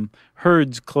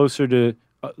herds closer to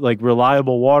like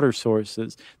reliable water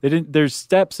sources. They didn't. There's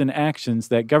steps and actions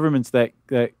that governments that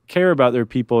care about their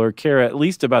people or care at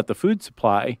least about the food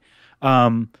supply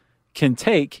can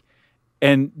take.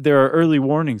 And there are early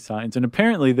warning signs, and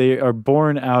apparently they are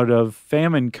born out of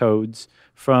famine codes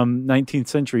from 19th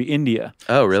century India.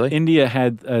 Oh, really? India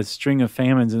had a string of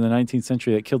famines in the 19th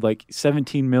century that killed like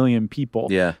 17 million people.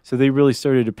 Yeah. So they really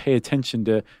started to pay attention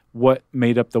to what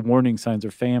made up the warning signs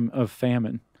of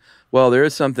famine. Well, there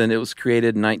is something. It was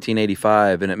created in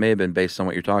 1985, and it may have been based on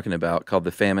what you're talking about, called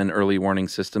the Famine Early Warning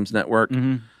Systems Network.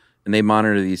 Mm-hmm. And they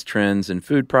monitor these trends in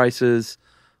food prices,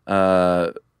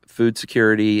 food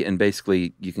security, and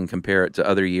basically you can compare it to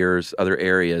other years, other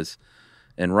areas.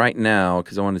 And right now,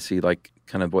 because I wanted to see like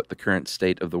kind of what the current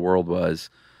state of the world was,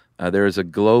 There is a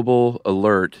global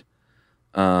alert.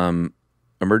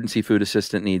 Emergency food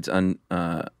assistance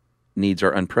needs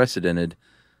are unprecedented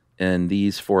in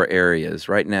these 4 areas.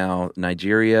 Right now,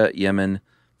 Nigeria, Yemen,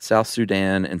 South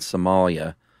Sudan, and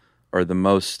Somalia are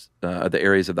the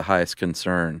areas of the highest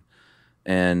concern.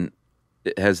 And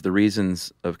it has the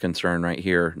reasons of concern right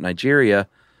here. Nigeria,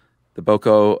 the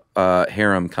Boko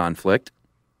Haram conflict.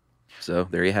 So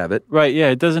there you have it. Right, yeah.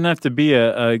 It doesn't have to be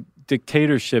a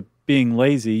dictatorship being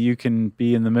lazy. You can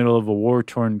be in the middle of a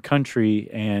war-torn country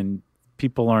and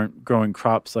people aren't growing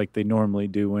crops like they normally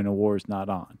do when a war's not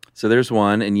on. So there's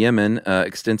one. In Yemen,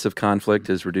 extensive conflict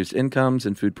has reduced incomes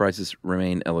and food prices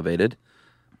remain elevated.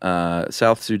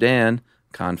 South Sudan,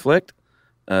 conflict,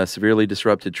 severely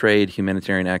disrupted trade,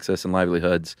 humanitarian access, and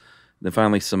livelihoods. Then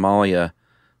finally, Somalia.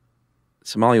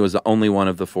 Somalia was the only one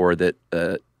of the 4 that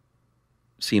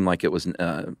seemed like it was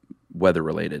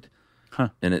weather-related. Huh.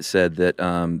 And it said that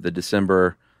the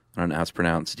December, I don't know how it's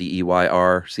pronounced,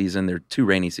 DEYR season, there are 2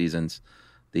 rainy seasons,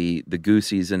 the Gu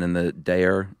season and the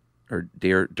Deir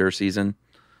season,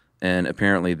 and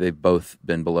apparently they've both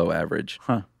been below average.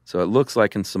 Huh. So it looks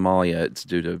like in Somalia it's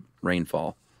due to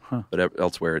rainfall, huh. but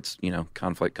elsewhere it's,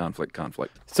 conflict.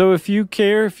 So if you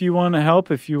care, if you want to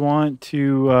help, if you want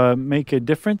to make a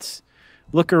difference,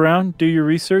 look around, do your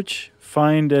research,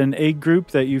 find an aid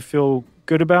group that you feel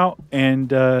good about,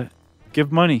 and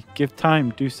give money, give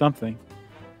time, do something.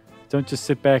 Don't just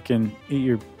sit back and eat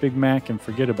your Big Mac and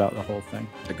forget about the whole thing.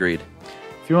 Agreed.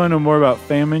 If you want to know more about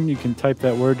famine, you can type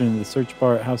that word into the search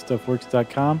bar at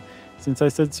howstuffworks.com. Since I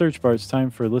said search bar, it's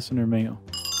time for listener mail.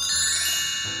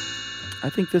 I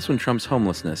think this one trumps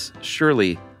homelessness.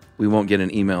 Surely we won't get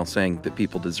an email saying that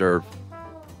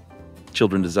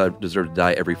children deserve to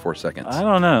die every 4 seconds. I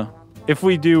don't know. If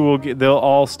we do, they'll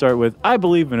all start with, I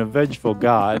believe in a vengeful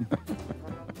God.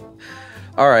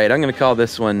 All right, I'm going to call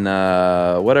this one,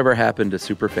 Whatever Happened to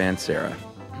Superfan Sarah.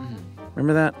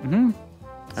 Remember that? Mm-hmm.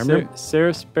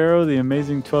 Sarah Sparrow, the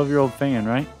amazing 12-year-old fan,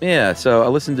 right? Yeah, so I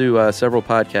listen to several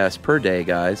podcasts per day,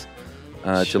 guys,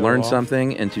 to learn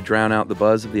something and to drown out the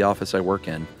buzz of the office I work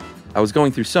in. I was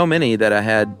going through so many that I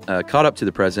had caught up to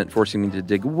the present, forcing me to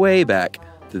dig way back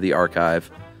through the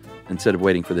archive instead of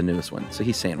waiting for the newest one. So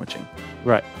he's sandwiching.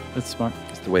 Right, that's smart.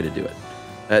 That's the way to do it.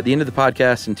 At the end of the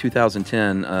podcast in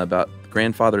 2010 about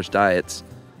grandfather's diets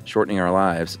shortening our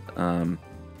lives,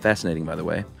 fascinating, by the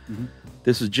way. Mm-hmm.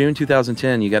 This was June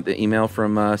 2010. You got the email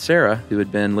from Sarah, who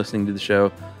had been listening to the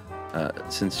show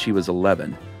since she was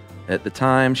 11. At the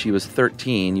time, she was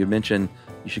 13. You mentioned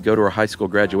you should go to her high school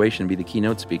graduation and be the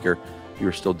keynote speaker. You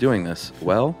were still doing this.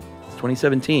 Well,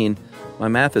 2017, my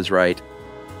math is right.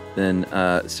 Then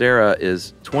Sarah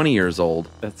is 20 years old.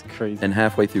 That's crazy. And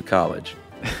halfway through college.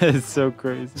 It's so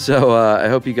crazy. So I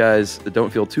hope you guys don't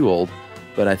feel too old,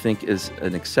 but I think is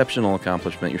an exceptional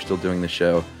accomplishment. You're still doing the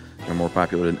show. You're more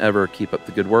popular than ever. Keep up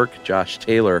the good work. Josh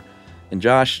Taylor. And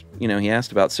Josh, he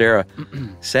asked about Sarah.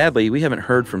 Sadly, we haven't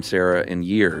heard from Sarah in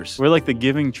years. We're like the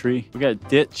giving tree. We got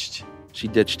ditched. She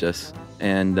ditched us.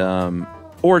 And,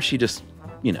 or she just,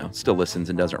 still listens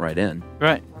and doesn't write in.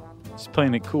 Right. She's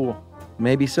playing it cool.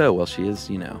 Maybe so. Well, she is,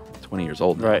 20 years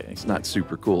old now. Right. It's not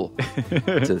super cool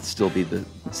to still be the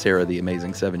Sarah, the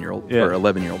amazing 7-year-old or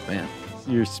 11-year-old fan.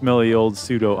 Your smelly old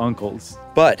pseudo-uncles.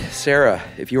 But, Sarah,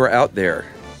 if you are out there,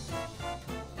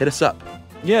 hit us up.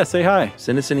 Yeah, say hi.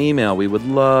 Send us an email. We would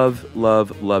love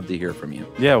to hear from you.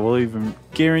 Yeah, we'll even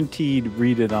guaranteed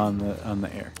read it on the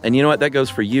air. And you know what? That goes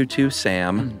for you too,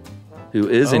 Sam, who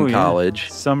is in college.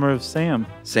 Summer of Sam.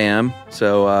 Sam.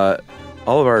 So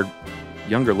all of our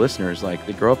younger listeners, they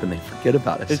grow up and they forget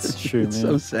about us. It's true, it's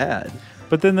man. so sad.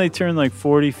 But then they turn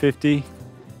 40, 50,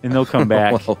 and they'll come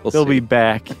back. We'll They'll see. be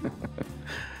back.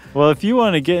 Well, if you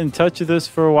want to get in touch with us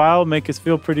for a while, make us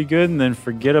feel pretty good, and then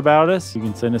forget about us, you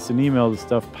can send us an email to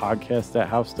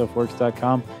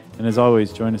stuffpodcast@howstuffworks.com. And as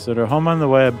always, join us at our home on the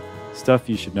web,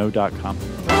 stuffyoushouldknow.com.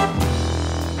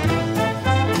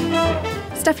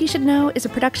 Stuff You Should Know is a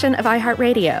production of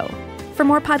iHeartRadio. For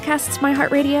more podcasts from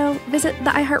iHeartRadio, visit the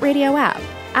iHeartRadio app,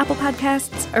 Apple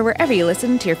Podcasts, or wherever you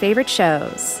listen to your favorite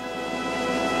shows.